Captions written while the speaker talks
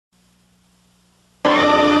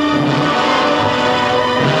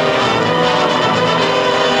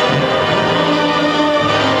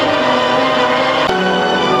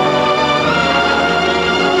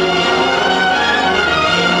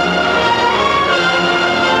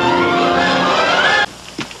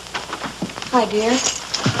Hi, dear.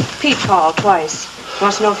 Pete called twice.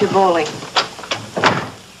 Wants to know if you're bowling.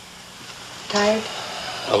 Tired?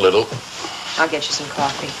 A little. I'll get you some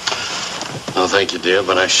coffee. No, thank you, dear,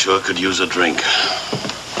 but I sure could use a drink.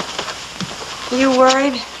 You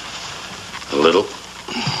worried? A little.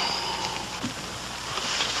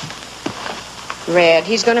 Red,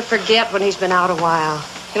 he's going to forget when he's been out a while.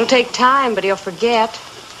 It'll take time, but he'll forget.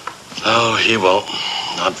 Oh, he won't.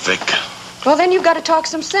 Not Vic. Well, then you've got to talk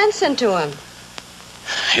some sense into him.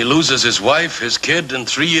 He loses his wife, his kid, and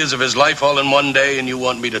 3 years of his life all in one day, and you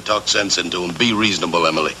want me to talk sense into him. Be reasonable,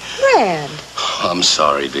 Emily. Red. I'm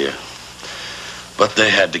sorry, dear. But they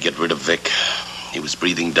had to get rid of Vic. He was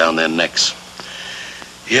breathing down their necks.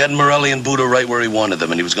 He had Morelli and Buddha right where he wanted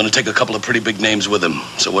them, and he was going to take a couple of pretty big names with him.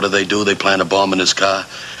 So what do? They plant a bomb in his car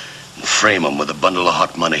and frame him with a bundle of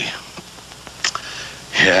hot money.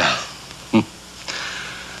 Yeah.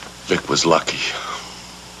 Vic was lucky.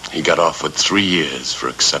 He got off with 3 years for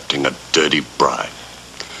accepting a dirty bribe.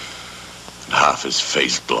 And half his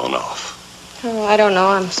face blown off. Oh, I don't know.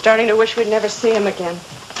 I'm starting to wish we'd never see him again.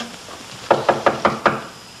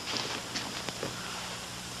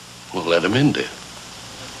 Well, let him in, dear.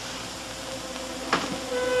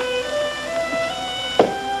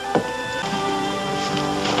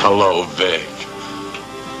 Hello, Vic.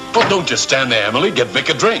 Well, don't just stand there, Emily. Get Vic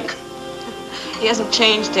a drink. He hasn't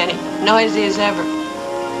changed any. Noisy as ever.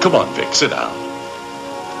 Come on, Vic. Sit down.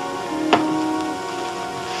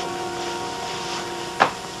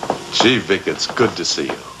 Gee, Vic, it's good to see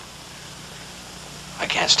you. I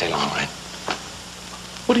can't stay long, Red.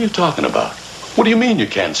 What are you talking about? What do you mean you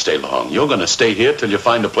can't stay long? You're going to stay here till you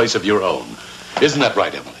find a place of your own. Isn't that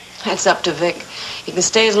right, Emily? That's up to Vic. He can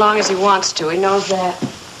stay as long as he wants to. He knows that.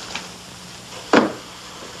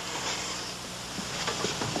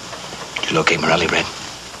 You locate Morelli, Red?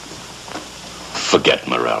 Forget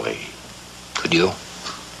Morelli. Could you?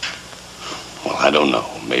 Well, I don't know.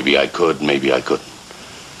 Maybe I could, maybe I couldn't.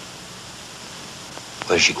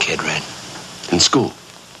 Where's your kid, Red? In school.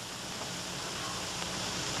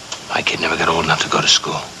 My kid never got old enough to go to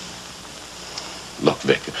school. Look,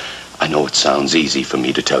 Vic, I know it sounds easy for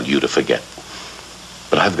me to tell you to forget.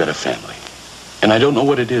 But I've got a family. And I don't know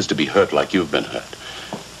what it is to be hurt like you've been hurt.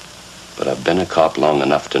 But I've been a cop long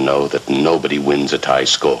enough to know that nobody wins a tie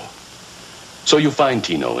score. So you find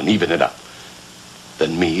Tino and even it up.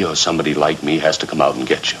 Then me or somebody like me has to come out and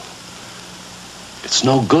get you. It's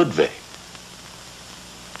no good, Vic.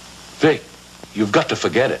 Vic, you've got to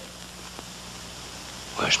forget it.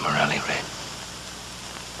 Where's Morelli, Red?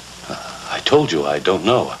 I told you I don't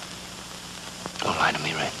know. Don't lie to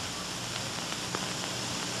me, Red.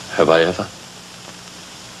 Have I ever?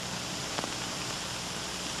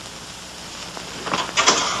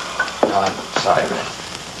 No, I'm sorry, Red.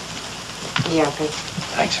 Yeah, Vic.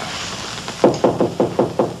 Thanks, sir.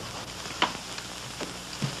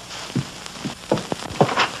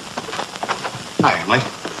 Hi, Emily.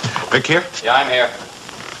 Vic here? Yeah, I'm here.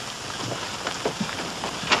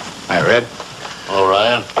 Hi, Red. Oh,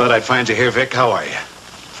 Ryan. Thought I'd find you here, Vic. How are you?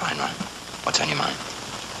 Fine, Ron. What's on your mind?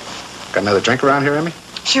 Got another drink around here, Emmy?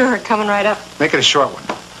 Sure, coming right up. Make it a short one.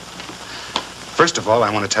 First of all, I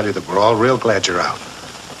want to tell you that we're all real glad you're out.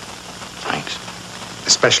 Thanks.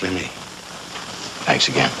 Especially me. Thanks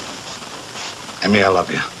again. Emmy, I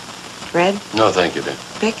love you. Red? No, thank you, dear.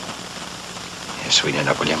 Vic? Yeah, sweeten it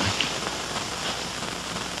up, will you, Emily?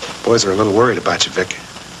 Boys are a little worried about you, Vic.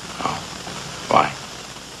 Oh. Why?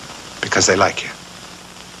 Because they like you.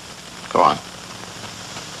 Go on.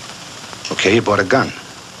 Okay, you bought a gun.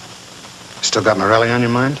 Still got Morelli on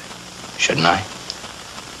your mind? Shouldn't I?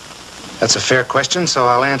 That's a fair question, so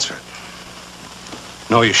I'll answer it.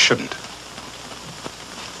 No, you shouldn't.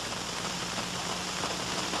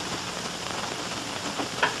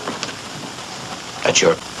 That's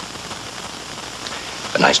your...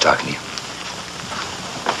 But nice talking to you.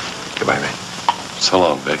 Goodbye, Red. So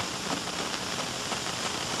long, Vic.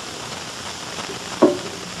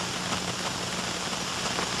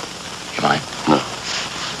 You mind? No.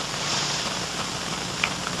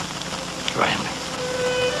 Goodbye, Emily.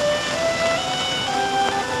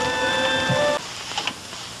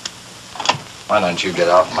 Why don't you get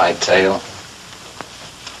off my tail?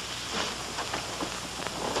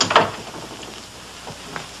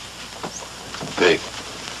 Vic.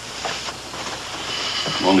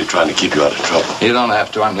 I'm only trying to keep you out of trouble. You don't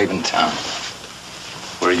have to. I'm leaving town.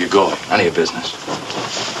 Where are you going? None of your business.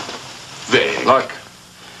 Vic. Look.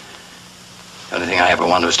 The only thing I ever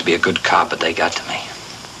wanted was to be a good cop, but they got to me.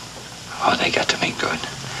 Oh, they got to me good.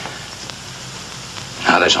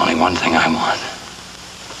 Now there's only one thing I want.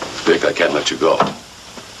 Vic, I can't let you go.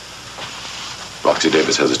 Look, Foxy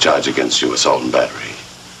Davis has a charge against you, assault and battery.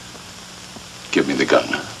 Give me the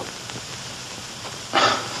gun.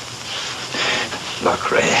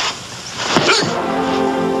 Look, Ray.